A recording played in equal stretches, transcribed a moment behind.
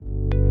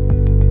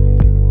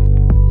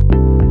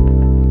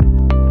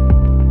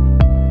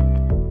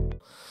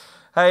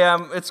Hey,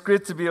 it's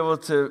great to be able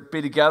to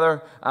be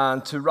together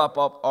and to wrap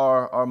up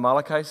our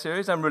Malachi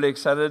series. I'm really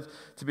excited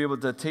to be able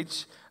to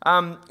teach.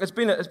 It's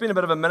been a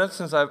bit of a minute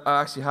since I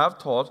actually have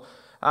taught,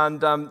 and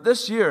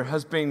this year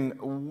has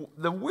been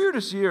the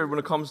weirdest year when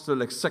it comes to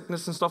like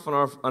sickness and stuff in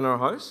our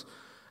house.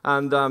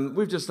 And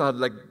we've just had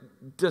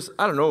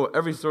I don't know,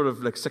 every sort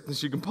of like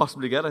sickness you can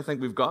possibly get. I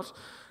think we've got,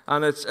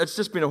 and it's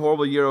just been a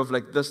horrible year of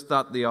like this,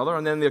 that, the other.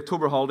 And then the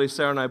October holidays,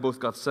 Sarah and I both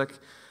got sick.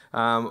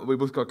 We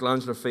both got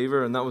glandular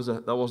fever, and that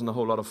wasn't a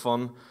whole lot of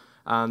fun.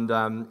 And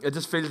it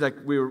just feels like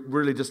we were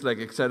really just like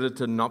excited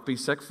to not be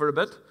sick for a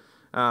bit.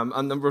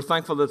 And then we're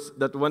thankful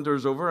that the winter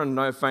is over, and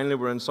now finally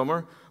we're in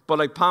summer. But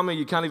like Pammy,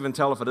 you can't even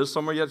tell if it is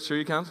summer yet. Sure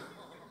you can't?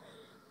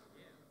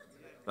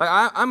 Like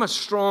I'm a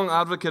strong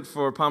advocate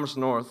for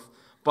Palmerston North,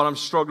 but I'm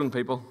struggling,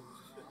 people.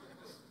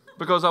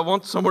 Because I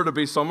want summer to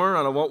be summer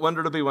and I want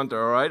winter to be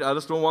winter, all right? I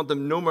just don't want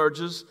them no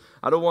merges.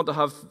 I don't want to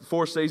have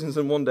 4 seasons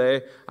in one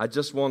day. I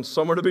just want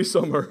summer to be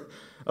summer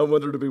and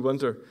winter to be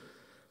winter.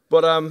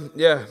 But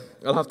yeah,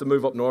 I'll have to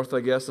move up north, I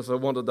guess, if I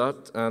wanted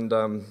that.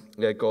 And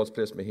yeah, God's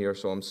placed me here,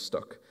 so I'm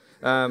stuck.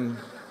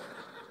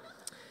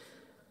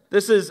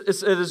 It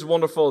is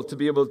wonderful to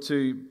be able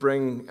to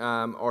bring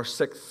our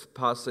 6th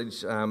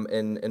passage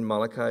in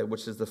Malachi,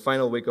 which is the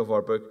final week of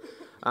our book.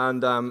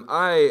 And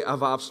I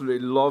have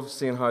absolutely loved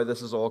seeing how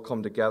this has all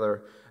come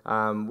together.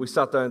 We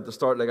sat down at the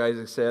start, like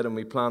Isaac said, and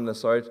we planned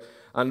this out.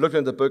 And looking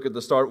at the book at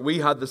the start, we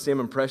had the same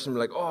impression. We're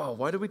like, oh,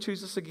 why did we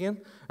choose this again?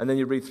 And then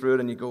you read through it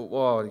and you go,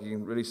 wow, you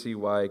can really see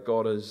why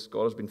God has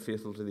been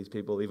faithful to these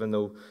people, even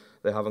though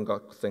they haven't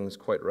got things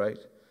quite right.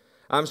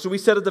 So we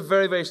said at the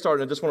very, very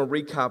start, and I just want to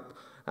recap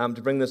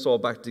to bring this all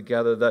back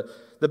together, that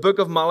the book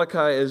of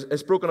Malachi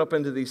is broken up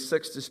into these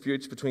 6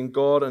 disputes between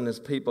God and his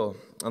people.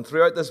 And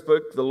throughout this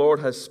book, the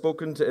Lord has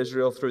spoken to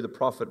Israel through the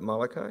prophet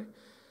Malachi.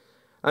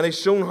 And he's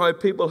shown how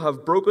people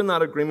have broken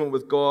that agreement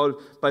with God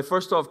by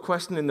first off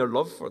questioning their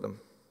love for them,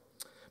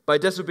 by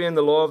disobeying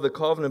the law of the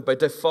covenant, by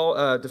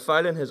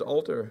defiling his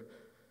altar,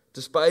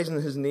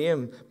 despising his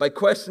name, by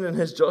questioning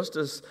his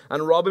justice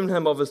and robbing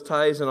him of his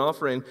tithes and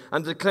offering,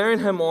 and declaring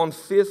him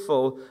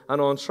unfaithful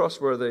and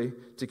untrustworthy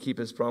to keep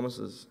his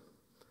promises.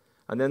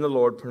 And then the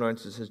Lord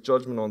pronounces his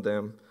judgment on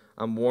them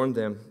and warned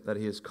them that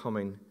he is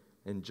coming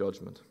in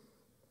judgment.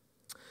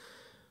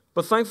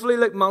 But thankfully,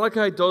 like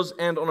Malachi does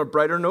end on a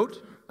brighter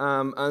note,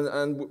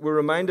 and we're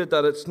reminded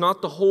that it's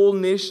not the whole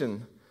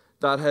nation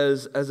that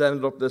has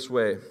ended up this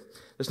way.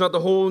 It's not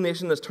the whole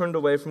nation that's turned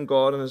away from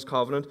God and his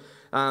covenant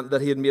that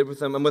he had made with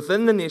them. And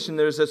within the nation,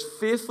 there's this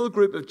faithful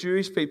group of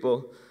Jewish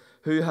people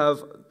who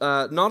have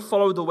not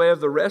followed the way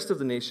of the rest of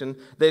the nation.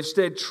 They've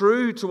stayed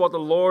true to what the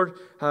Lord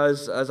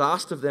has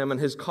asked of them and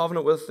his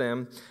covenant with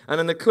them. And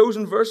in the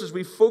closing verses,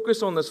 we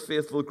focus on this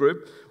faithful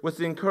group with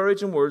the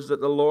encouraging words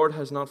that the Lord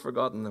has not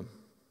forgotten them.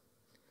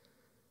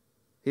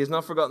 He has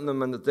not forgotten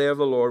them in the day of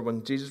the Lord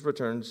when Jesus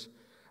returns,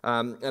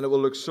 and it will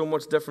look so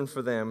much different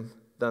for them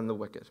than the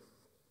wicked.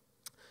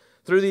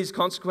 Through these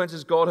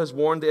consequences, God has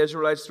warned the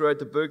Israelites throughout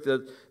the book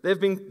that they've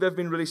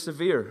been really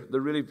severe.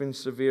 They've really been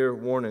severe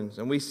warnings.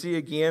 And we see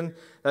again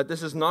that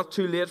this is not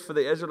too late for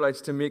the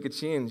Israelites to make a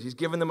change. He's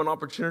given them an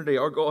opportunity.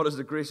 Our God is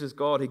a gracious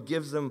God. He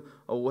gives them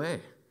a way.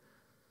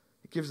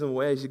 He gives them a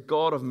way. He's a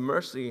God of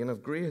mercy and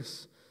of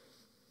grace.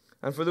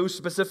 And for those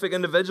specific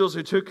individuals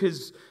who took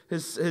his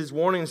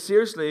warning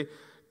seriously,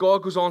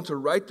 God goes on to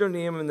write their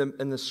name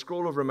in the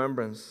scroll of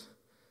remembrance.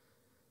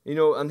 You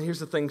know, and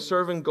here's the thing,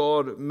 serving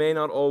God may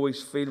not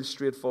always feel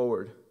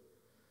straightforward,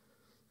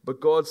 but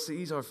God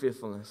sees our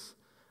faithfulness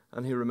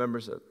and he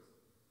remembers it.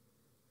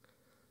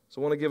 So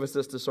I want to give us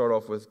this to start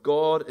off with.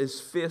 God is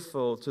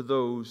faithful to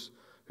those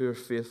who are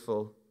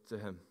faithful to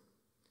him.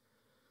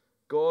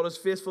 God is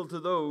faithful to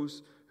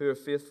those who are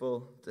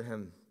faithful to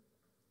him.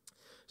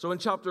 So in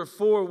chapter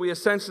 4, we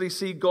essentially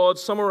see God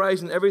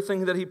summarizing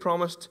everything that he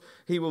promised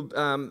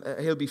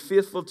he'll be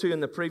faithful to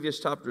in the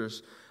previous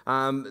chapters.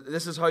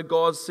 This is how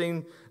God's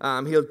seen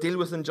he'll deal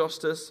with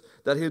injustice,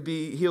 that he'll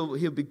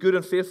be good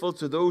and faithful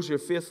to those who are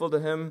faithful to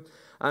him.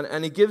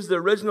 And he gives the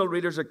original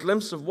readers a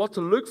glimpse of what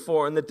to look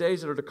for in the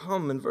days that are to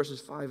come in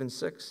verses 5 and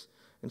 6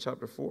 in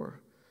chapter 4.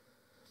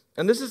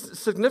 And this is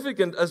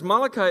significant as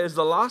Malachi is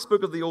the last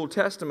book of the Old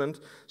Testament,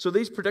 so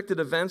these predicted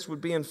events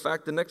would be in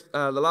fact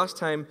the last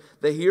time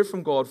they hear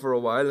from God for a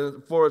while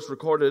before it's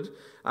recorded.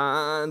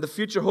 And the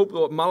future hope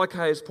that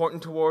Malachi is pointing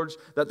towards,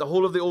 that the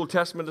whole of the Old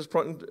Testament is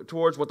pointing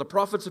towards, what the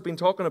prophets have been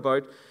talking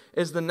about,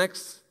 is the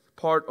next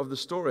part of the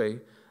story.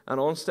 And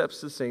on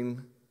steps the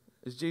scene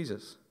is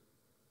Jesus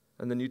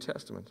in the New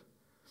Testament.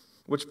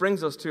 Which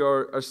brings us to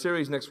our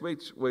series next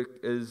week, which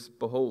is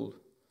Behold.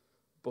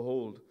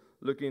 Behold,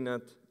 looking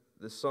at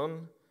the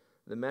Son,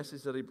 the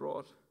message that he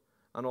brought,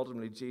 and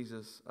ultimately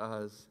Jesus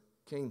as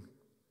King.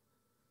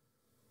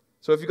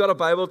 So if you've got a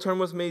Bible, turn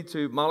with me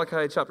to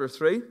Malachi chapter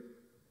 3.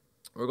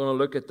 We're going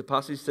to look at the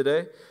passage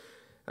today.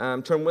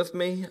 Turn with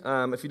me.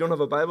 If you don't have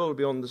a Bible, it'll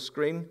be on the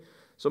screen.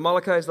 So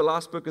Malachi is the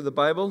last book of the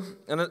Bible.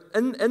 And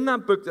in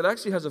that book, that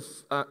actually has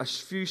a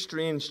few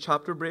strange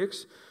chapter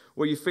breaks,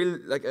 where you feel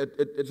like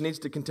it needs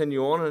to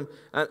continue on.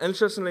 And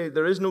interestingly,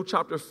 there is no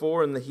chapter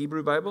 4 in the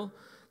Hebrew Bible.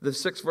 The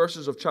 6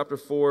 verses of chapter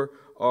 4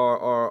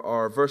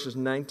 are verses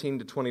 19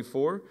 to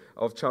 24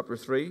 of chapter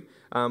 3.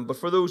 But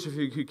for those of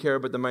you who care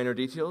about the minor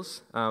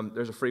details,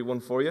 there's a free one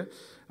for you.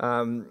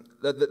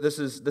 This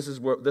is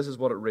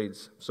what it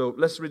reads. So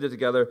let's read it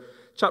together.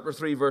 Chapter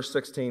 3, verse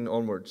 16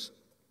 onwards.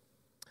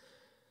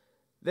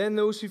 Then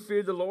those who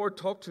feared the Lord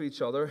talked to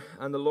each other,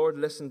 and the Lord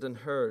listened and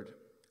heard.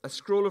 A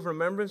scroll of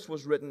remembrance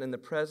was written in the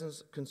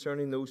presence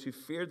concerning those who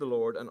feared the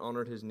Lord and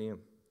honored his name.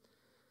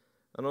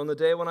 And on the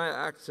day when I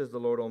act, says the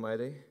Lord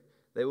Almighty,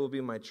 they will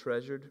be my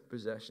treasured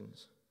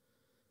possessions.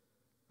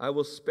 I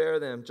will spare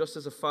them, just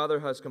as a father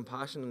has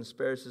compassion and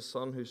spares his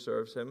son who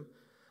serves him.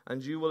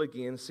 And you will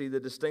again see the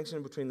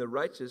distinction between the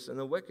righteous and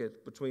the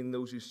wicked, between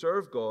those who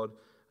serve God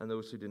and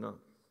those who do not.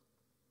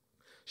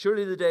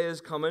 Surely the day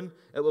is coming,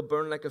 it will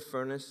burn like a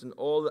furnace, and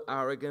all the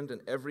arrogant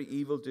and every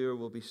evildoer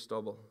will be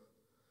stubble.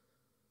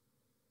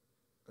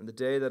 And the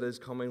day that is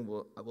coming,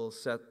 I will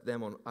set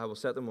them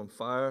on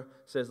fire,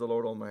 says the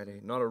Lord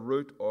Almighty. Not a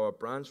root or a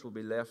branch will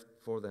be left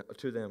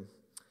to them.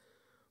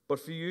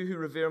 But for you who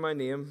revere my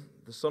name,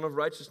 the Son of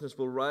Righteousness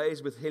will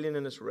rise with healing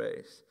in his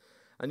rays.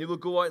 And you will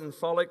go out and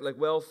frolic like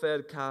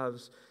well-fed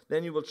calves.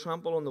 Then you will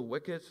trample on the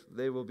wicked.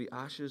 They will be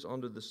ashes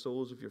under the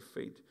soles of your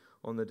feet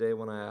on the day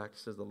when I act,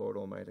 says the Lord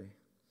Almighty.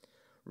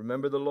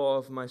 Remember the law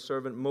of my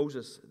servant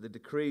Moses, the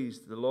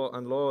decrees, the law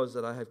and laws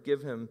that I have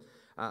given him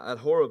at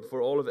Horeb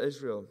for all of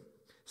Israel.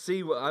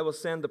 See, I will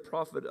send the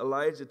prophet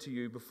Elijah to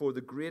you before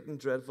the great and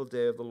dreadful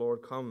day of the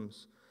Lord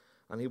comes.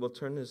 And he will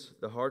turn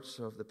the hearts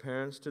of the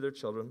parents to their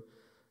children,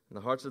 and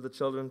the hearts of the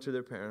children to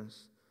their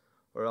parents,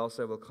 or else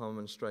I will come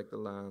and strike the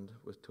land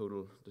with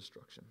total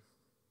destruction.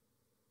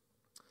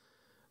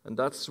 And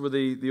that's where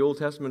the Old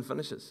Testament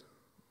finishes.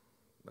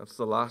 That's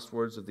the last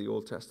words of the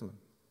Old Testament.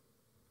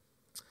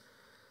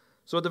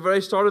 So at the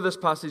very start of this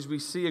passage, we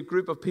see a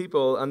group of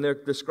people, and they're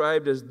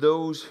described as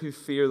those who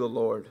fear the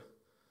Lord.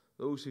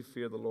 Those who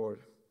fear the Lord.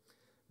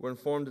 We're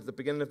informed at the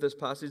beginning of this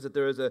passage that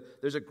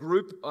there's a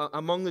group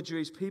among the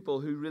Jewish people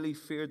who really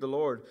feared the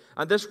Lord.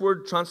 And this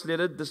word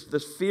translated,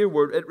 this fear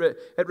word,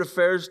 it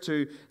refers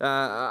to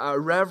a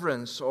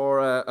reverence or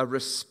a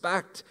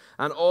respect,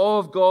 an awe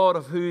of God,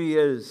 of who he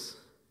is.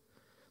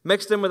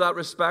 Mixed in with that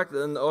respect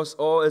and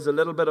awe is a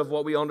little bit of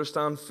what we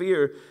understand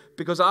fear,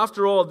 because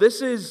after all,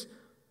 this is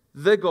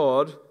the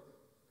God,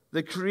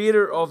 the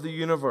creator of the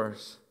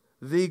universe,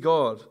 the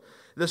God,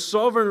 the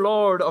sovereign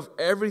Lord of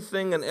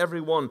everything and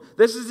everyone.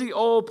 This is the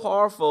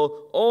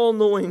all-powerful,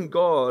 all-knowing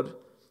God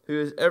who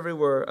is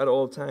everywhere at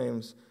all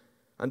times.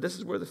 And this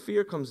is where the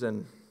fear comes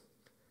in.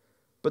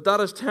 But that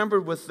is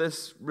tempered with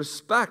this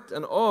respect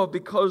and awe,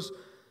 because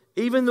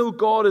even though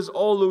God is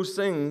all those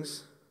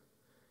things,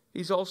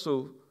 he's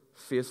also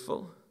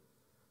faithful,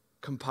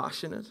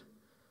 compassionate,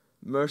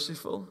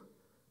 merciful,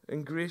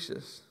 and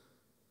gracious.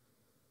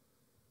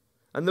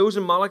 And those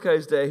in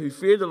Malachi's day who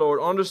feared the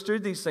Lord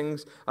understood these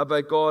things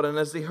about God. And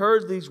as they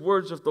heard these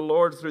words of the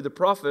Lord through the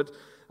prophet,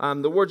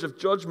 the words of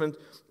judgment,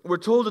 we're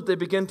told that they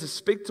begin to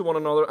speak to one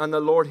another and the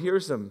Lord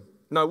hears them.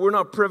 Now, we're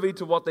not privy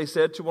to what they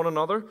said to one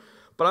another,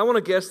 but I want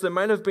to guess there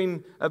might have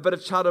been a bit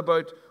of chat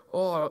about,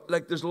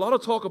 there's a lot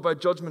of talk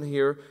about judgment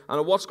here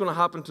and what's going to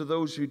happen to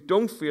those who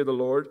don't fear the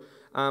Lord,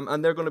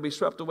 and they're going to be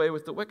swept away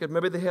with the wicked.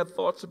 Maybe they had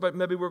thoughts about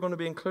maybe we're going to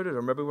be included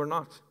or maybe we're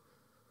not.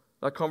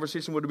 That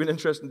conversation would have been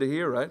interesting to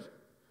hear, right?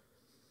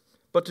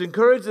 But to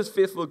encourage this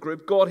faithful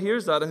group, God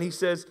hears that, and he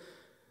says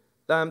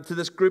to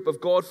this group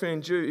of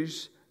God-fearing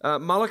Jews,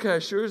 Malachi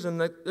assures them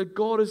that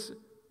God is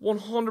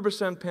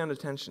 100% paying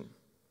attention.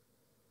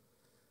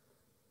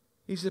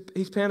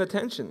 He's paying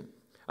attention.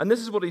 And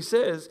this is what he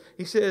says.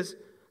 He says,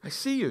 I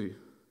see you.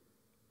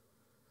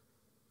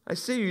 I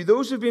see you.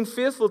 Those who've been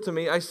faithful to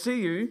me, I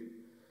see you.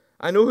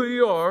 I know who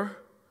you are,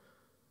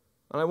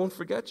 and I won't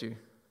forget you.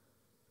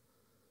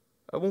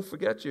 I won't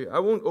forget you. I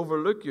won't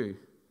overlook you.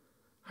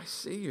 I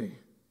see you.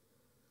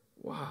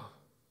 Wow.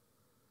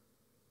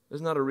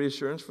 Isn't that a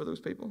reassurance for those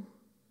people?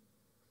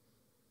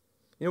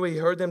 You know, he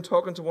heard them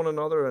talking to one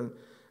another, and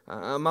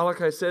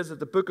Malachi says that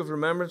the book of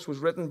remembrance was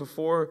written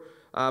before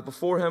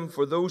him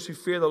for those who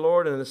fear the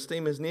Lord and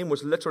esteem his name,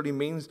 which literally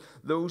means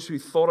those who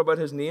thought about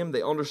his name,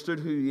 they understood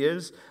who he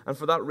is, and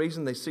for that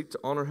reason they seek to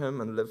honor him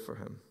and live for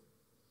him.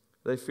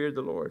 They feared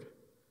the Lord.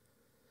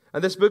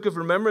 And this book of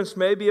remembrance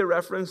may be a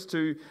reference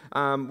to,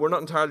 we're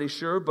not entirely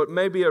sure, but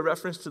maybe a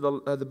reference to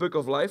the book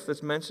of life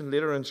that's mentioned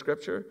later in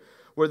Scripture,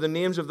 where the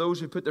names of those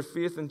who put their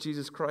faith in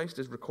Jesus Christ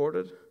is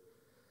recorded.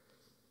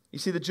 You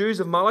see, the Jews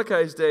of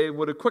Malachi's day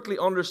would have quickly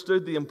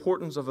understood the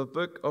importance of a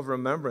book of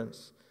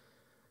remembrance.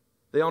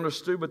 They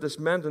understood what this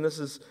meant, and this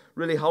is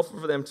really helpful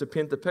for them to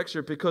paint the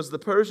picture, because the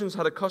Persians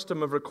had a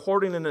custom of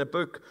recording in a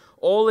book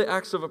all the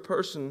acts of a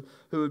person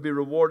who would be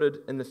rewarded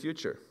in the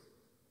future.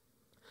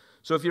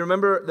 So if you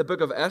remember the book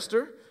of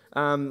Esther,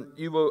 there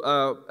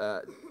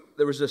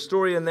was a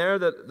story in there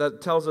that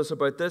tells us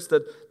about this,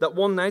 that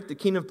one night the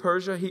king of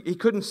Persia, he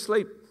couldn't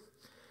sleep.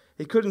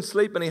 He couldn't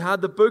sleep, and he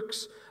had the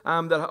books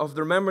of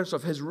the remembrance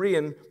of his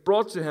reign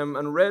brought to him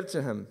and read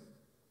to him.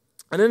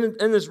 And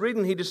in this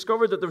reading, he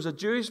discovered that there was a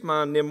Jewish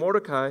man named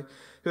Mordecai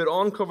who had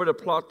uncovered a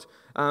plot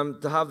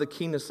to have the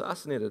king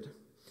assassinated.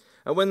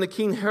 And when the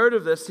king heard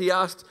of this, he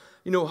asked,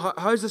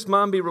 how's this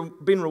man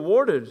been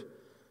rewarded?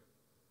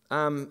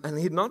 And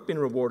he had not been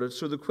rewarded.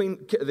 So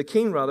the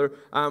king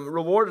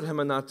rewarded him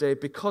on that day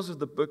because of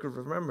the book of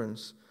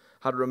remembrance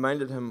had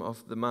reminded him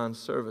of the man's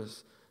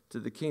service to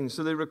the king.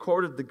 So they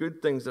recorded the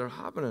good things that are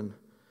happening.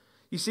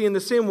 You see, in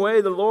the same way,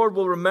 the Lord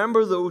will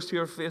remember those who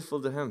are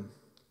faithful to him,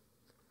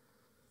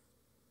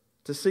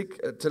 to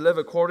seek to live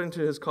according to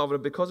his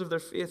covenant because of their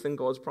faith in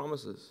God's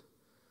promises.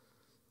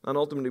 And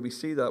ultimately, we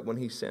see that when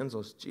he sends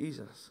us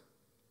Jesus.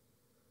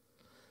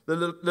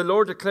 The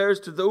Lord declares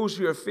to those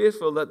who are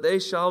faithful that they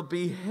shall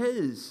be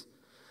his.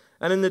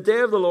 And in the day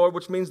of the Lord,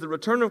 which means the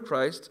return of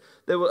Christ,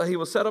 he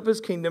will set up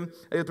his kingdom,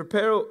 and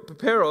he'll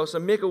prepare us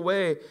and make a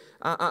way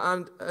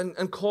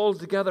and call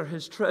together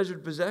his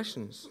treasured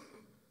possessions.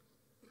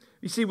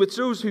 You see, with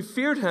those who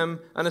feared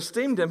him and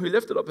esteemed him, who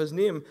lifted up his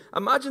name,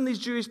 imagine these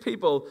Jewish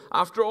people,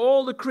 after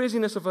all the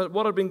craziness of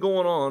what had been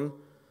going on,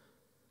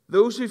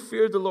 those who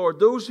feared the Lord,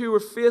 those who were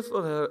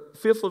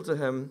faithful to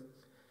him,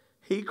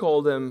 he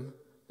called them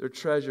their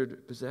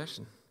treasured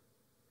possession.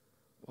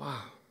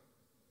 Wow.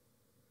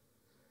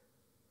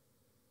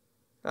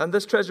 And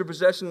this treasured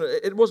possession,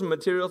 it wasn't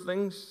material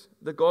things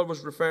that God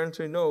was referring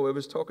to. No, it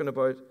was talking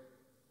about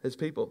his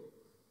people.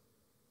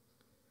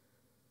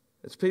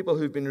 It's people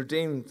who've been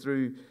redeemed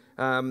through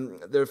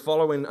their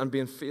following and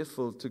being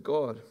faithful to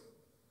God.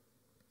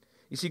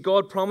 You see,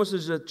 God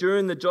promises that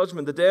during the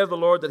judgment, the day of the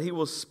Lord, that he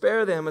will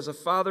spare them as a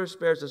father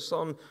spares a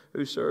son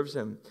who serves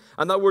him.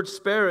 And that word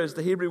spare is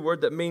the Hebrew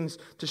word that means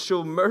to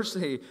show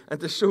mercy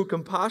and to show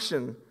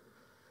compassion.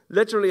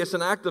 Literally, it's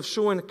an act of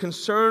showing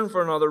concern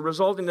for another,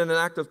 resulting in an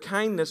act of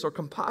kindness or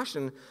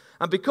compassion.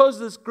 And because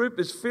this group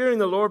is fearing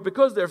the Lord,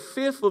 because they're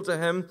faithful to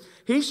him,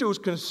 he shows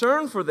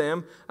concern for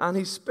them and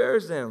he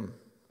spares them.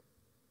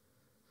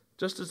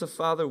 Just as a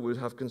father would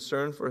have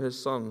concern for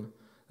his son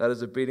that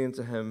is obedient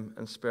to him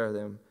and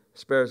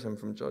spares him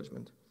from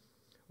judgment.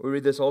 We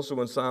read this also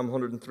in Psalm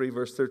 103,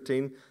 verse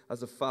 13.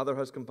 As a father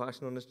has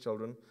compassion on his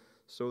children,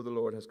 so the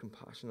Lord has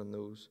compassion on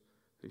those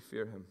who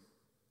fear him.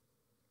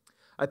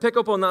 I pick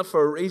up on that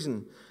for a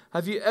reason.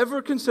 Have you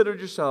ever considered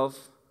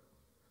yourself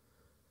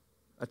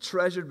a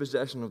treasured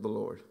possession of the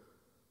Lord?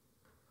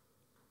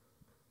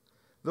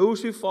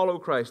 Those who follow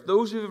Christ,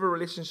 those who have a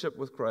relationship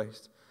with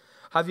Christ,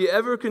 have you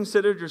ever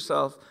considered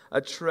yourself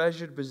a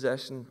treasured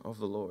possession of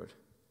the Lord?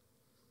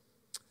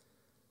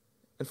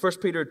 In 1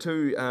 Peter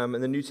 2,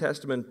 in the New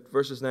Testament,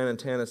 verses 9 and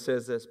 10, it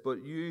says this,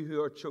 "But you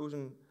who are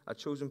a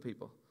chosen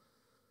people,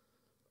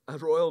 a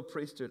royal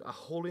priesthood, a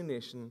holy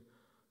nation,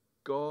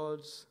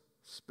 God's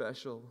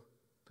special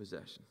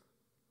possession,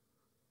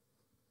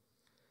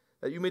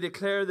 that you may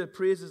declare the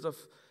praises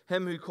of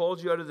him who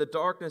called you out of the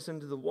darkness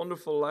into the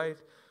wonderful light.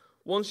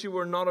 Once you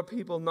were not a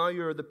people, now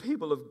you are the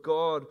people of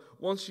God.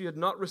 Once you had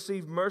not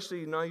received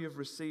mercy, now you've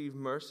received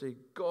mercy."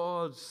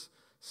 God's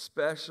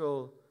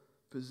special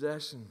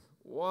possession.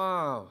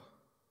 Wow.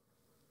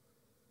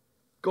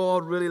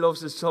 God really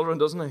loves his children,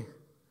 doesn't he?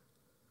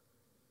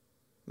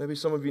 Maybe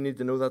some of you need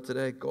to know that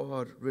today.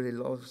 God really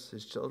loves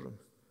his children.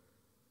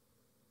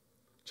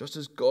 Just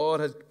as God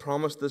had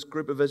promised this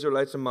group of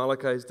Israelites in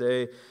Malachi's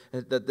day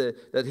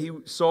that he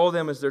saw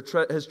them as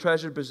his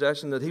treasured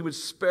possession, that he would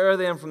spare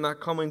them from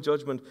that coming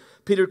judgment.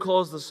 Peter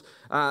calls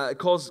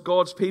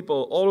God's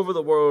people all over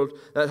the world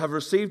that have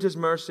received his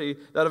mercy,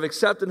 that have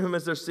accepted him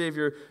as their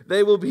Savior,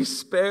 they will be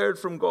spared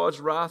from God's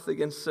wrath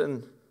against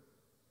sin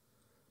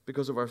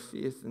because of our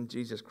faith in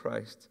Jesus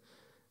Christ,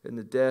 in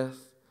the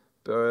death,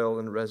 burial,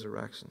 and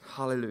resurrection.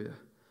 Hallelujah.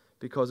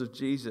 Because of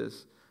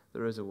Jesus,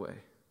 there is a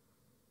way.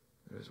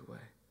 There is a way.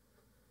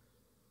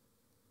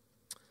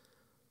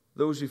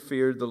 Those who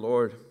feared the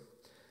Lord.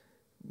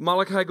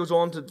 Malachi goes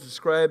on to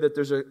describe that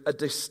there's a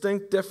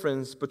distinct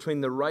difference between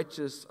the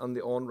righteous and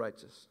the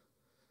unrighteous.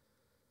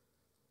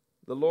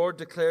 The Lord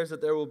declares that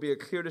there will be a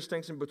clear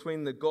distinction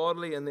between the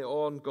godly and the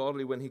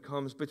ungodly when he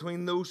comes,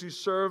 between those who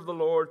serve the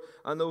Lord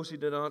and those who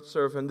do not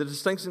serve him. The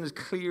distinction is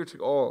clear to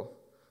all.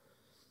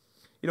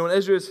 You know,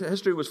 Israel's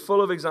history was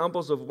full of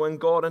examples of when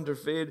God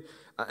intervened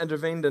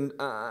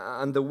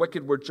and the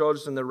wicked were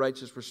judged and the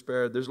righteous were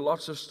spared. There's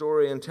lots of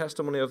story and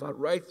testimony of that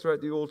right throughout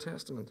the Old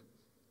Testament.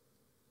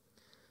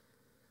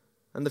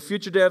 And the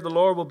future day of the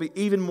Lord will be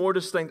even more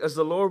distinct as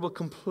the Lord will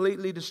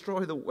completely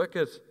destroy the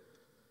wicked.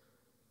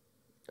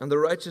 And the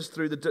righteous,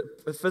 through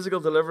the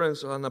physical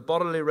deliverance and a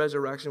bodily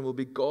resurrection, will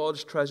be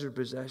God's treasured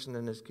possession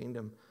in his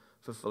kingdom,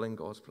 fulfilling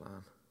God's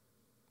plan.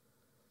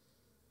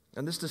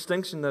 And this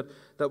distinction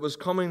that was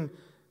coming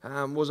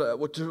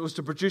was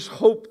to produce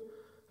hope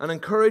and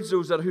encourage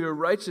those who are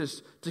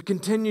righteous to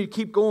continue,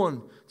 keep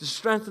going, to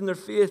strengthen their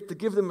faith, to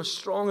give them a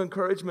strong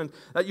encouragement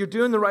that you're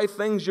doing the right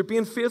things, you're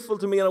being faithful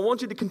to me, and I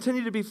want you to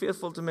continue to be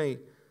faithful to me.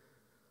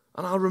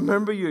 And I'll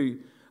remember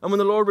you. And when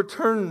the Lord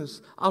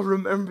returns, I'll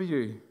remember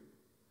you.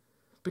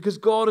 Because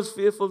God is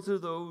faithful to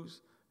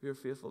those who are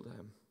faithful to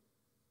him.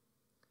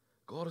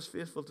 God is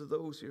faithful to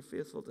those who are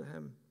faithful to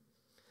him.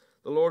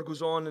 The Lord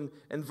goes on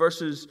in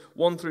verses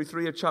 1 through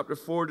 3 of chapter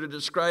 4 to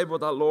describe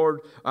what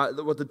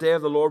what the day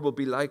of the Lord will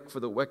be like for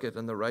the wicked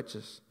and the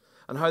righteous,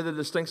 and how the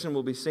distinction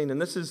will be seen.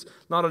 And this is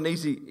not an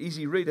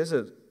easy read, is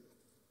it?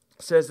 It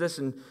says this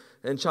in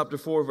chapter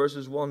 4,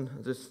 verses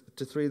 1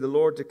 to 3. The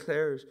Lord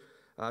declares,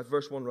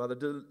 verse 1 rather,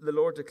 the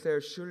Lord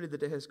declares, surely the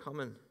day is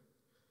coming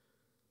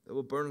that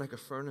will burn like a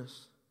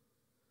furnace,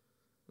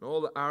 and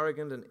all the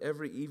arrogant and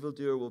every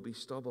evildoer will be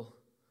stubble.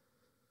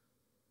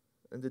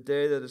 And the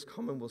day that is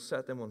coming will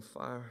set them on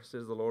fire,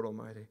 says the Lord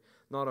Almighty.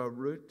 Not a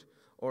root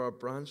or a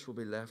branch will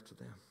be left to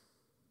them.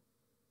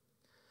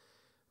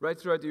 Right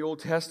throughout the Old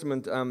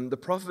Testament, the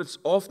prophets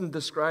often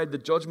describe the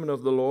judgment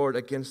of the Lord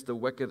against the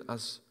wicked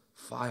as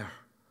fire.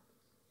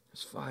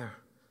 As fire.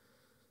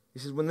 He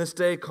says, when this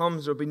day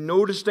comes, there will be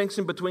no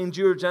distinction between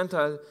Jew or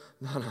Gentile.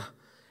 No.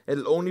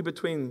 It'll only be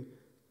between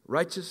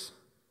righteous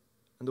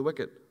and the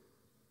wicked.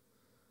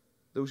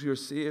 Those who are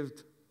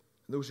saved,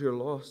 those who are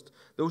lost,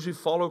 those who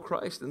follow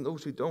Christ and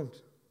those who don't.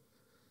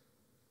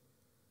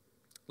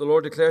 The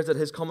Lord declares that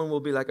his coming will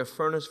be like a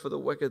furnace for the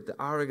wicked, the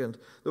arrogant,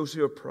 those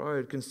who are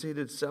proud,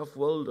 conceited,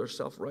 self-willed, or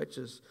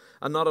self-righteous,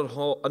 and not at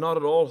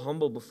all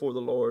humble before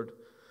the Lord.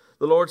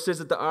 The Lord says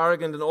that the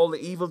arrogant and all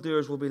the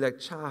evildoers will be like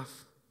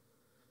chaff.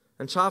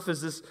 And chaff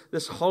is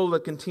this hull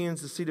that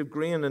contains the seed of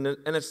grain, and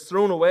it's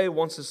thrown away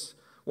once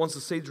the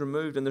seed's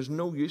removed, and there's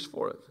no use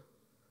for it.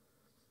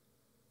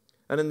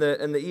 And in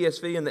the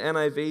ESV and the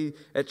NIV,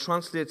 it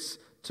translates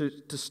to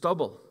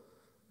stubble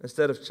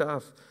instead of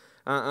chaff.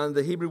 And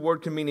the Hebrew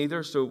word can mean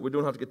either, so we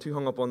don't have to get too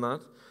hung up on that.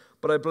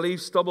 But I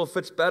believe stubble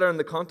fits better in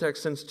the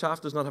context since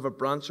chaff does not have a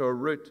branch or a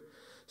root.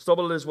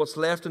 Stubble is what's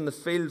left in the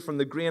field from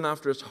the grain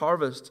after its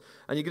harvest.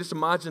 And you can just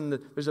imagine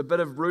that there's a bit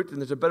of root and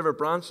there's a bit of a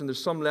branch and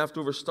there's some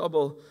leftover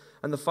stubble.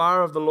 And the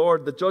fire of the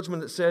Lord, the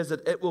judgment that says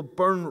that it will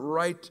burn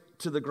right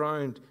to the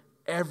ground.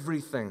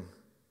 Everything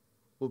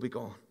will be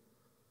gone.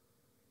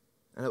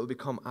 And it will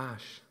become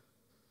ash,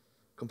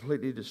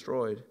 completely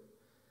destroyed.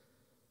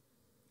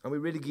 And we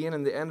read again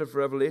in the end of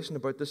Revelation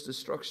about this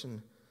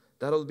destruction.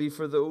 That will be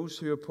for those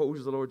who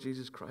oppose the Lord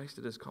Jesus Christ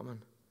at his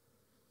coming.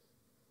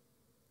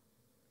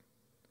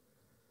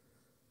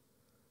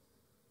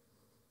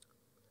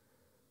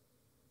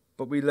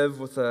 But we live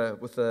with a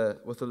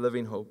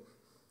living hope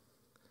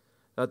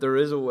that there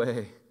is a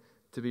way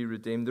to be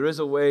redeemed. There is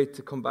a way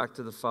to come back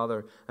to the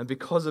Father. And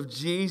because of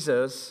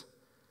Jesus,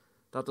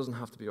 that doesn't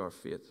have to be our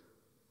fate.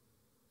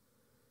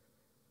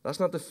 That's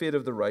not the fate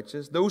of the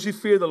righteous. Those who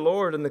fear the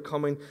Lord in the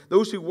coming,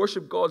 those who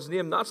worship God's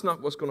name, that's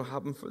not what's going to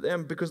happen for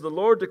them. Because the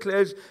Lord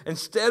declares,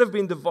 instead of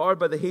being devoured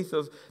by the heat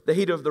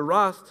of the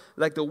wrath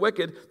like the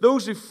wicked,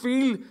 those who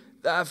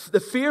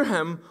fear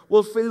him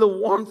will feel the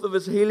warmth of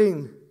his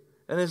healing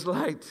and his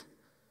light.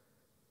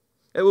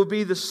 It will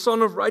be the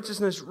Son of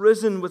Righteousness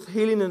risen with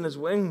healing in his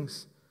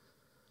wings.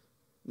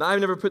 Now,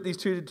 I've never put these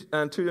two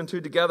and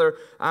two together,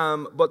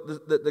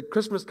 but the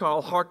Christmas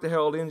carol, Hark the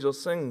Herald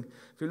Angels Sing,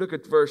 if you look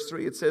at verse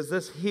 3, it says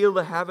this, Hail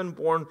the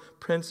heaven-born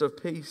Prince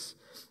of Peace.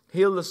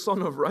 Hail the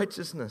Son of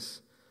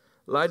Righteousness.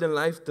 Light and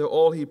life to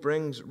all he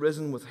brings,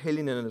 risen with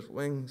healing in his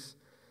wings.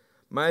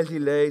 Mild he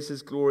lays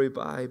his glory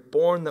by,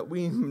 born that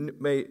we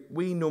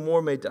no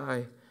more may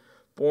die,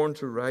 born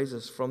to rise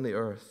us from the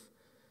earth,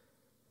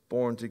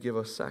 born to give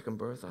us second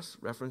birth. That's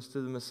reference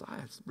to the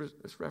Messiah.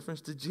 It's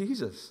reference to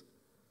Jesus.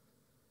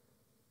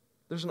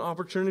 There's an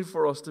opportunity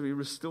for us to be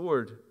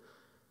restored.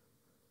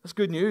 That's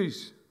good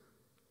news.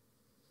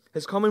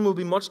 His coming will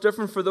be much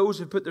different for those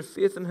who put their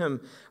faith in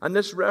him. And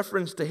this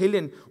reference to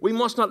healing, we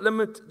must not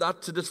limit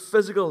that to this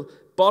physical,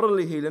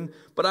 bodily healing,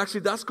 but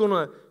actually that's going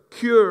to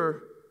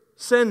cure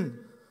sin.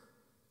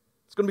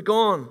 It's going to be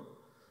gone.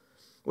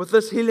 With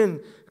this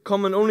healing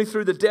coming only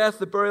through the death,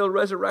 the burial,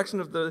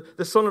 resurrection of the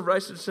Son of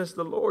Righteousness,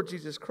 the Lord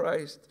Jesus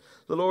Christ.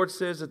 The Lord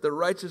says that the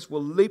righteous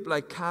will leap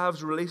like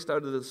calves released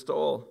out of the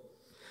stall.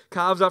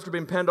 Calves, after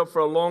being penned up for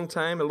a long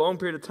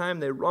period of time,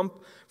 they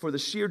rump for the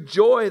sheer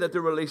joy that they're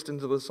released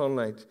into the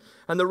sunlight.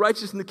 And the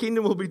righteous in the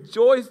kingdom will be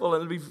joyful,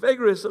 and it'll be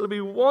vigorous, it'll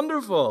be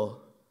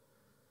wonderful.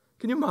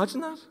 Can you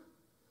imagine that?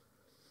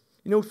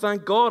 You know,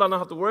 thank God I don't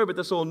have to worry about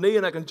this old knee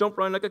and I can jump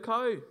around like a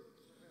cow.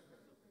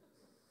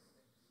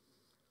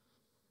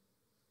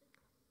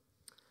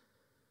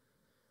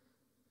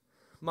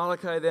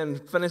 Malachi then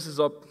finishes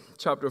up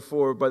chapter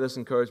 4 by this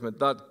encouragement.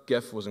 That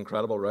gift was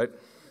incredible, right?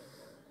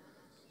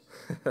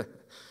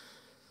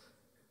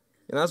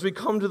 And as we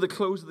come to the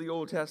close of the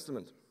Old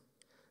Testament,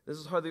 this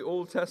is how the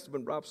Old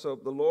Testament wraps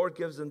up. The Lord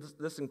gives them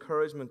this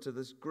encouragement to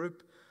this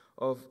group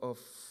of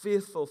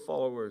faithful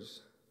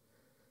followers.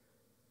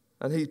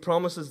 And he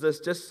promises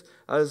this just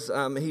as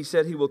he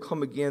said he will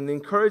come again. The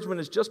encouragement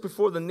is just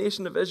before the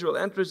nation of Israel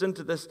enters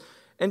into this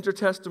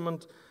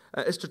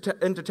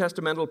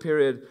intertestamental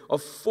period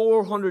of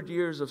 400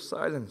 years of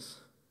silence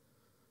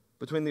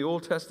between the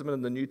Old Testament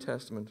and the New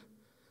Testament.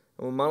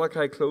 And when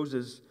Malachi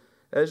closes,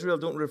 Israel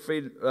don't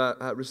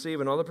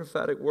receive another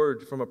prophetic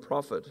word from a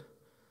prophet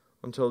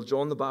until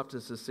John the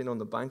Baptist is seen on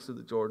the banks of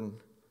the Jordan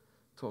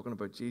talking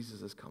about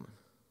Jesus is coming.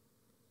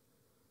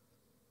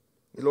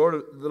 The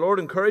Lord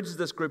encourages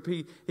this group.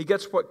 He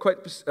gets quite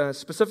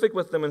specific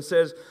with them and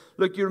says,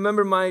 look, you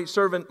remember my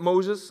servant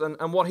Moses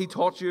and what he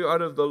taught you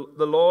out of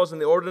the laws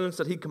and the ordinance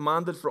that he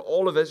commanded for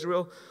all of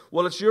Israel?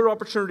 Well, it's your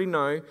opportunity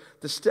now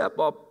to step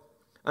up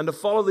and to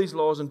follow these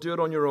laws and do it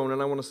on your own,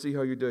 and I want to see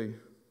how you do.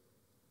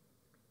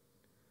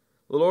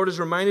 The Lord is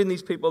reminding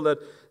these people that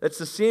it's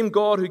the same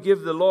God who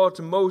gave the law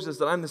to Moses,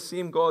 that I'm the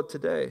same God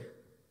today.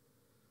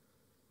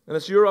 And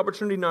it's your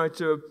opportunity now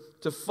to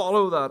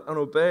follow that and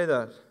obey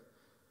that.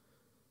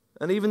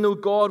 And even though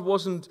God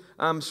wasn't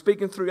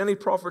speaking through any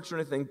prophets or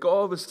anything,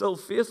 God was still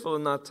faithful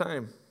in that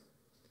time.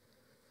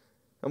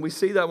 And we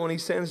see that when he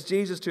sends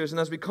Jesus to us. And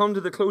as we come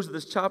to the close of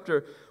this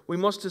chapter, we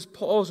must just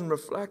pause and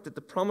reflect at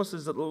the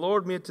promises that the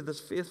Lord made to this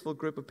faithful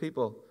group of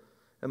people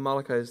in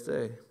Malachi's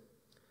day.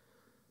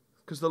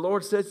 Because the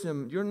Lord said to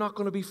him, you're not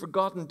going to be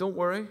forgotten, don't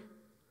worry.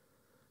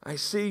 I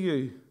see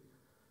you.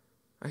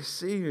 I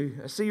see you.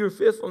 I see your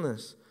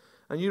faithfulness.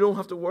 And you don't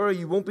have to worry.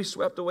 You won't be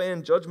swept away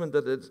in judgment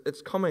that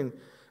it's coming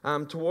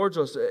towards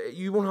us.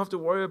 You won't have to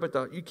worry about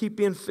that. You keep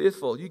being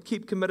faithful. You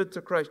keep committed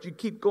to Christ. You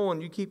keep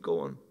going. You keep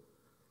going.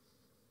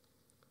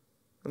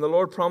 And the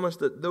Lord promised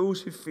that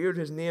those who feared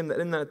his name,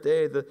 that in that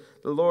day, the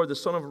Lord, the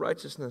Son of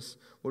Righteousness,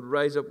 would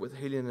rise up with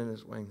healing in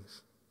his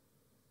wings.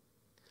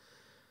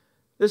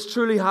 This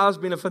truly has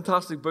been a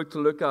fantastic book to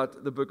look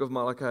at, the book of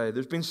Malachi.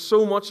 There's been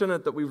so much in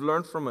it that we've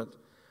learned from it.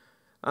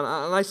 And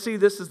I see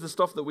this as the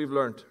stuff that we've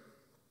learned.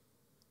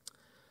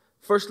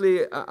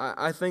 Firstly,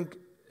 I think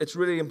it's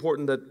really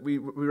important that we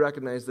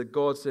recognize that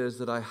God says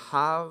that I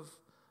have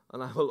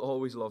and I will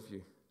always love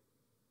you.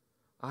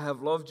 I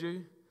have loved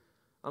you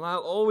and I'll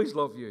always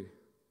love you.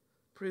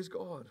 Praise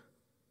God.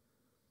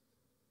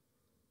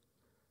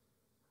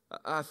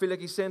 I feel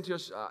like he's saying to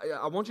us,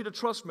 I want you to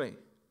trust me.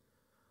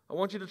 I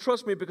want you to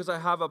trust me because I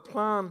have a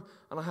plan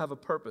and I have a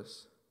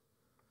purpose.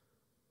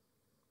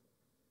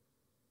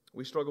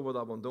 We struggle with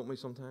that one, don't we,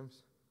 sometimes?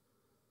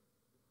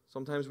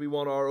 Sometimes we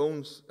want our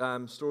own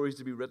stories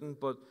to be written,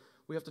 but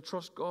we have to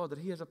trust God that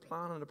he has a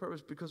plan and a purpose.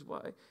 Because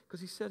why?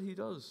 Because he said he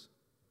does.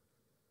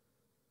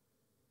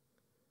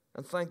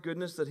 And thank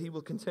goodness that he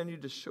will continue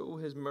to show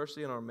his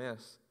mercy in our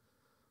mess.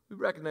 We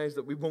recognize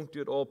that we won't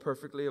do it all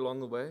perfectly along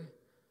the way,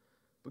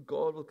 but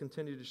God will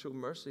continue to show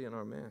mercy in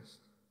our mess.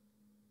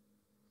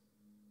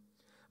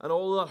 And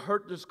all that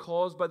hurt that's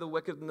caused by the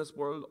wicked in this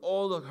world,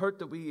 all the hurt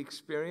that we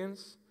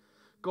experience,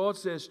 God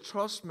says,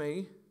 trust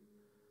me,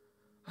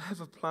 I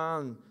have a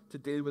plan to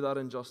deal with that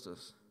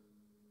injustice.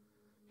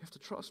 You have to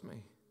trust me.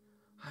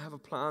 I have a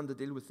plan to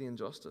deal with the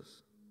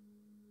injustice.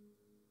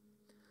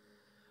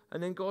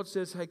 And then God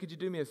says, hey, could you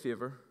do me a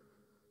favor?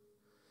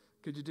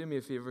 Could you do me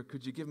a favor?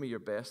 Could you give me your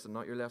best and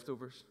not your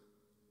leftovers?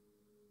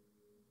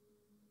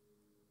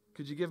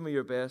 Could you give me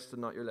your best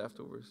and not your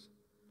leftovers?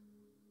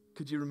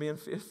 Could you remain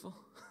faithful?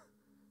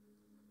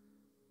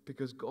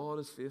 Because God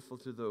is faithful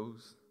to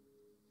those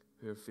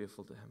who are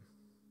faithful to him.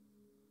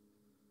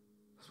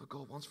 That's what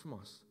God wants from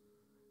us.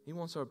 He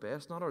wants our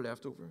best, not our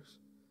leftovers.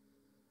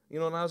 You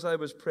know, and as I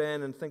was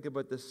praying and thinking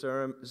about this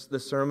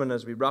sermon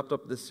as we wrapped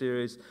up this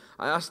series,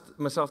 I asked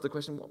myself the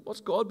question,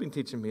 what's God been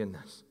teaching me in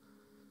this?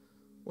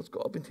 What's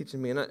God been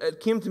teaching me? And it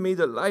came to me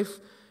that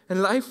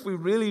in life we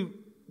really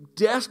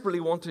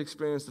desperately want to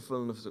experience the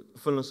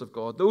fullness of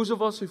God. Those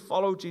of us who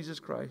follow Jesus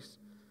Christ,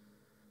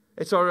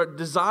 it's our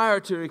desire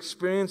to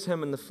experience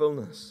him in the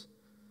fullness.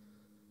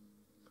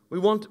 We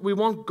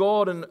want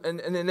God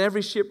in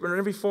every shape and in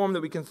every form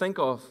that we can think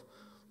of.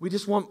 We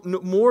just want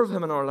more of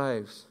him in our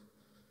lives.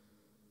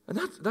 And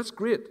that's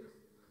great.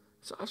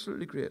 It's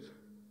absolutely great.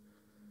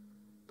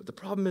 But the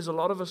problem is a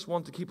lot of us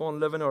want to keep on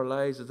living our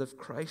lives as if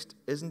Christ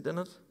isn't in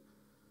it,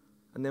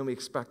 and then we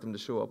expect him to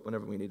show up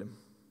whenever we need him.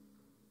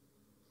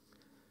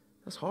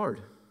 That's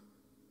hard.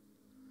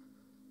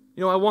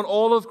 You know, I want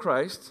all of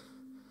Christ,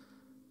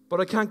 but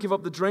I can't give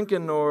up the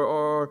drinking,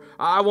 or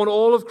I want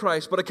all of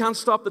Christ, but I can't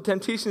stop the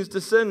temptations to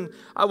sin.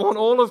 I want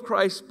all of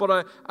Christ, but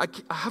I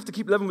have to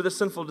keep living with this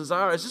sinful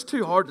desire. It's just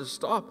too hard to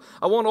stop.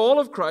 I want all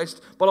of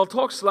Christ, but I'll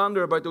talk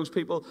slander about those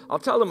people. I'll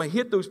tell them I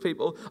hate those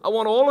people. I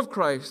want all of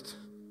Christ,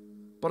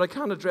 but I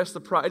can't address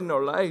the pride in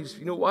our lives.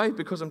 You know why?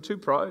 Because I'm too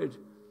proud.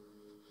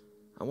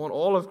 I want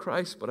all of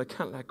Christ, but I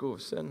can't let go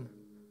of sin.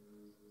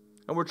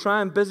 And we're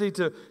trying busy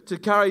to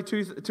carry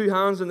two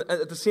hands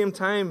at the same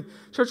time.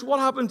 Church, what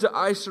happened to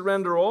I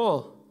surrender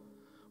all?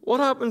 What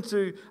happened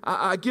to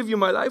I give you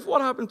my life?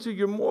 What happened to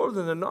you're more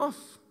than enough?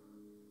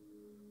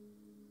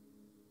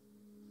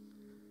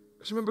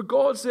 Because remember,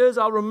 God says,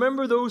 I'll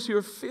remember those who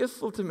are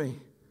faithful to me.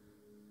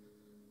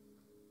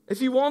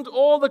 If you want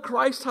all that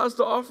Christ has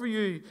to offer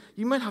you,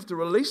 you might have to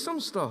release some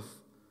stuff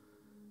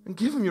and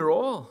give him your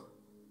all.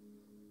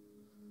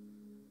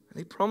 And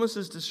he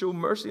promises to show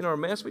mercy in our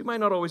mess. We might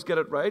not always get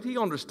it right. He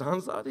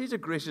understands that. He's a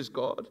gracious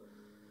God.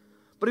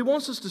 But he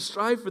wants us to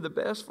strive for the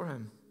best for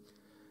him.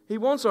 He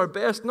wants our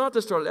best, not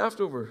just our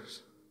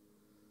leftovers.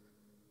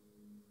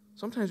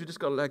 Sometimes we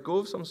just got to let go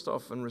of some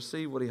stuff and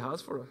receive what he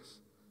has for us.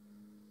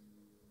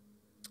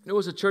 You know,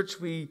 as a church,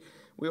 we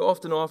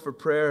often offer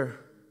prayer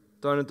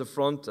down at the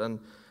front. And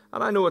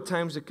And I know at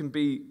times it can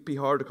be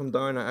hard to come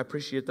down. I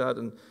appreciate that.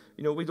 And,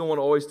 we don't want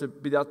always to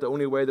be that the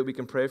only way that we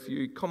can pray for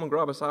you. Come and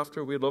grab us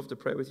after. We'd love to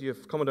pray with you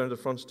if coming down to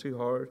the front's too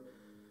hard.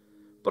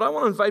 But I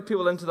want to invite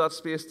people into that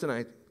space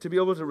tonight to be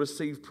able to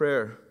receive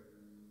prayer.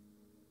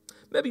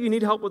 Maybe you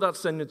need help with that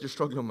sin that you're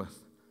struggling with.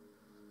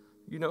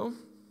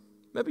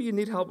 Maybe you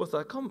need help with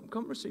that.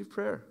 Come receive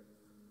prayer.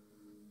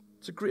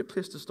 It's a great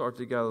place to start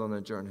together on a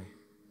journey.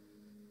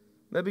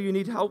 Maybe you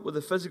need help with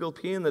the physical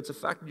pain that's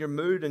affecting your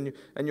mood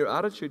and your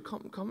attitude.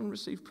 Come and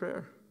receive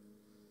prayer.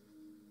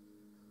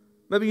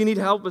 Maybe you need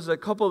help as a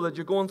couple that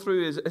you're going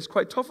through is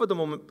quite tough at the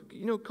moment.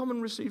 Come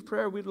and receive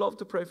prayer. We'd love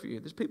to pray for you.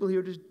 There's people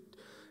here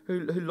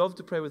who love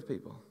to pray with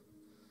people.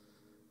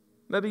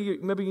 Maybe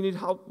you need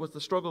help with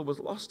the struggle with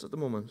lust at the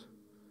moment.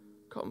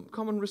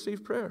 Come and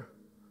receive prayer.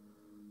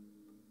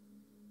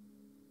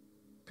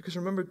 Because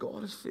remember,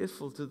 God is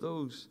faithful to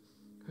those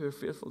who are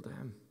faithful to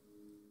Him.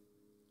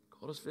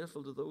 God is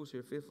faithful to those who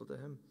are faithful to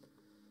Him.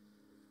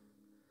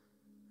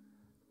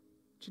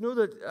 Do you know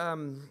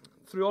that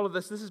through all of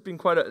this has been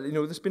quite this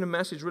has been a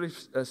message really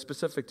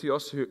specific to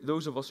us,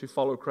 those of us who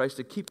follow Christ,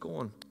 to keep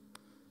going,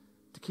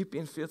 to keep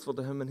being faithful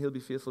to Him, and He'll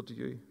be faithful to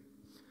you.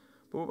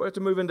 But we're about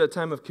to move into a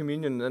time of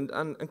communion,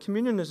 and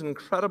communion is an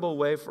incredible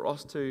way for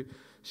us to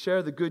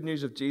share the good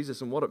news of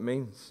Jesus and what it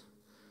means.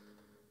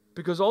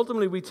 Because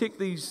ultimately we take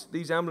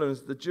these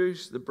emblems, the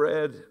juice, the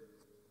bread,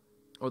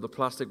 or the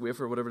plastic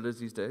wafer, whatever it is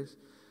these days,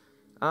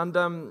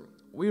 and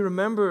we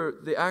remember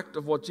the act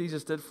of what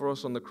Jesus did for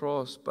us on the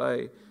cross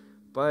by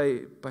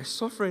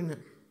suffering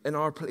in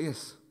our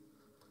place.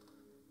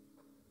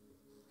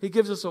 He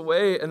gives us a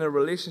way in a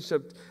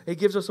relationship. He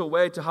gives us a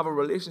way to have a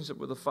relationship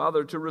with the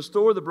Father, to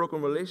restore the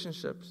broken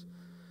relationships.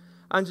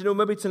 And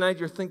maybe tonight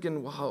you're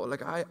thinking, wow,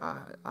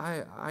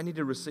 I need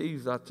to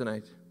receive that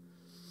tonight.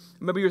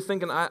 Maybe you're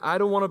thinking, I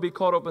don't want to be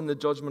caught up in the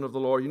judgment of the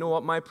Lord. You know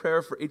what? My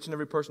prayer for each and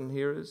every person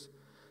here is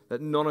that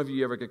none of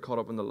you ever get caught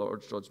up in the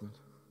Lord's judgment.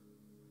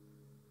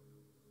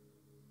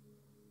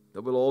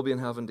 That we'll all be in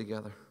heaven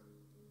together.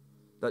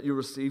 That you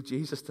receive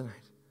Jesus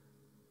tonight.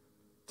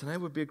 Tonight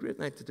would be a great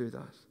night to do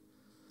that.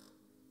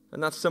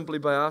 And that's simply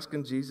by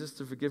asking Jesus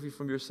to forgive you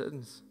from your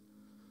sins.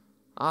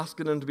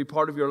 Asking Him to be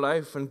part of your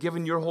life and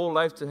giving your whole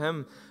life to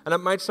Him. And it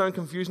might sound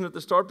confusing at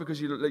the start because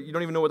you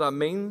don't even know what that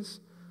means,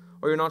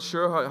 or you're not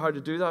sure how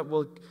to do that.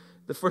 Well,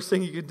 the first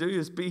thing you can do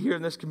is be here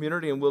in this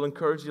community, and we'll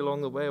encourage you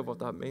along the way of what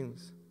that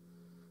means.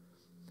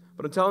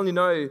 But I'm telling you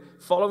now,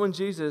 following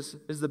Jesus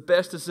is the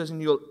best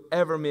decision you'll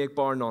ever make,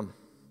 bar none.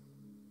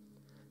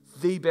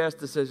 The best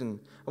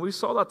decision. And we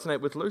saw that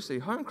tonight with Lucy.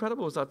 How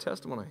incredible was that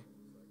testimony?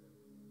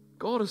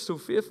 God is so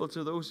faithful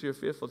to those who are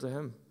faithful to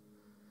Him.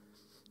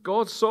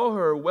 God saw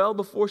her well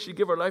before she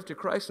gave her life to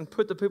Christ and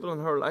put the people in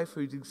her life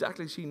who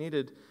exactly she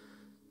needed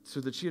so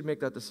that she would make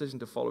that decision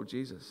to follow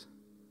Jesus.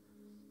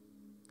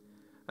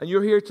 And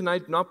you're here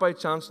tonight not by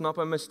chance, not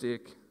by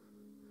mistake,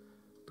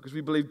 because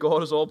we believe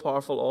God is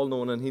all-powerful,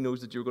 all-knowing, and He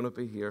knows that you're going to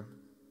be here.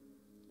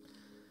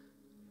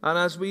 And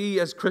as we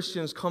as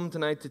Christians come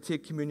tonight to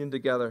take communion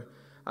together,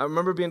 I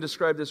remember being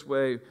described this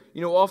way.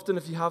 Often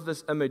if you have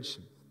this image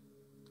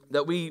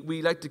that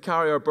we like to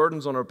carry our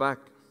burdens on our back,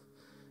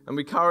 and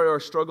we carry our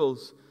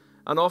struggles,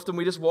 and often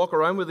we just walk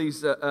around with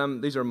these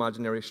are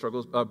imaginary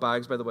struggles,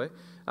 bags, by the way.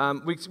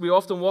 We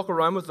often walk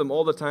around with them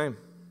all the time.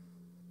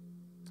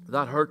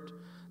 That hurt,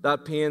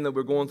 that pain that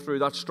we're going through,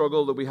 that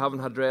struggle that we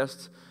haven't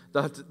addressed,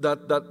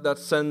 that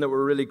sin that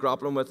we're really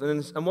grappling with.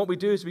 And what we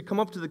do is we come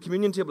up to the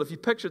communion table. If you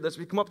picture this,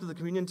 we come up to the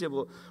communion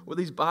table with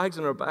these bags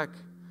on our back,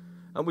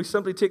 and we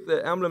simply take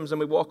the emblems and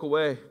we walk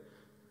away,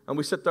 and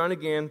we sit down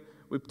again,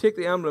 we take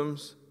the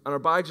emblems, and our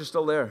bags are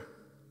still there.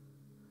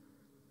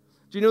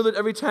 Do you know that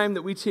every time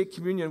that we take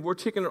communion, we're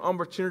taking an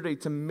opportunity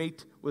to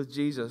meet with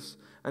Jesus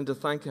and to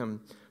thank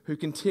Him, who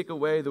can take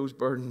away those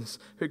burdens,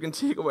 who can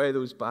take away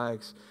those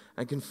bags,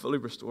 and can fully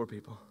restore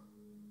people.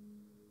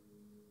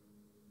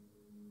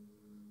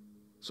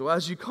 So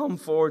as you come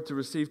forward to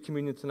receive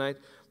communion tonight,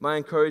 my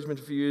encouragement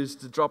for you is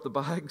to drop the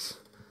bags,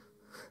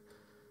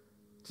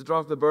 to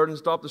drop the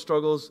burdens, drop the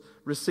struggles,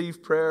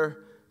 receive prayer,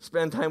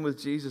 spend time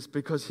with Jesus,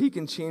 because He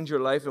can change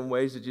your life in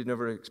ways that you've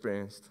never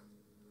experienced.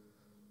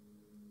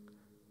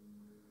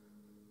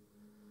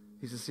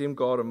 He's the same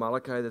God in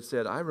Malachi that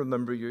said, I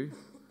remember you,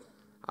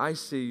 I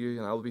see you,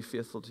 and I will be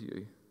faithful to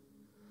you.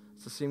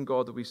 It's the same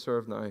God that we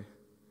serve now.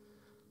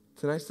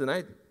 Tonight's the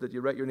night that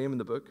you write your name in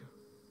the book.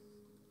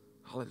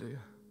 Hallelujah.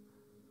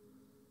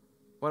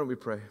 Why don't we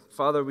pray?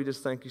 Father, we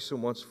just thank you so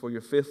much for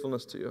your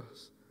faithfulness to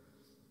us.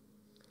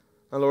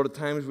 And Lord, at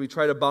times we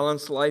try to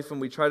balance life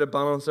and we try to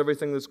balance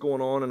everything that's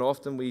going on, and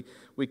often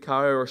we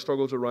carry our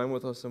struggles around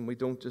with us, and we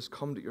don't just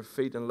come to your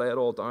feet and lay it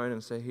all down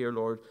and say, here,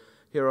 Lord,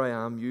 here I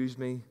am, use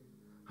me.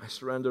 I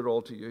surrender it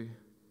all to you.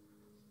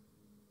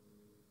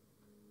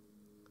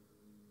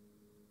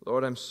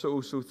 Lord, I'm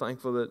so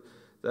thankful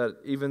that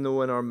even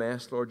though in our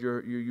mess, Lord,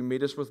 you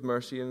meet us with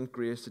mercy and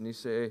grace, and you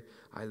say,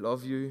 I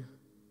love you.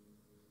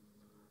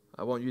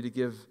 I want you to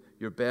give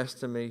your best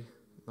to me,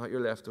 not your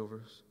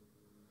leftovers.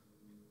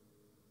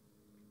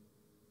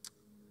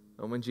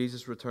 And when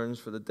Jesus returns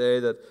for the day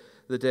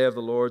of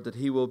the Lord, that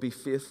he will be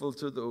faithful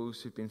to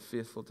those who've been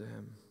faithful to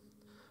him.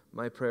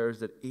 My prayer is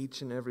that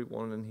each and every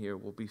one in here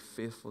will be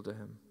faithful to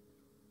him.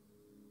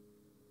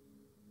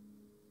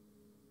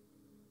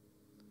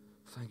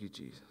 Thank you,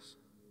 Jesus.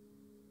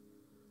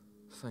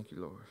 Thank you,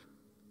 Lord.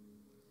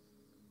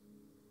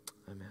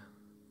 Amen.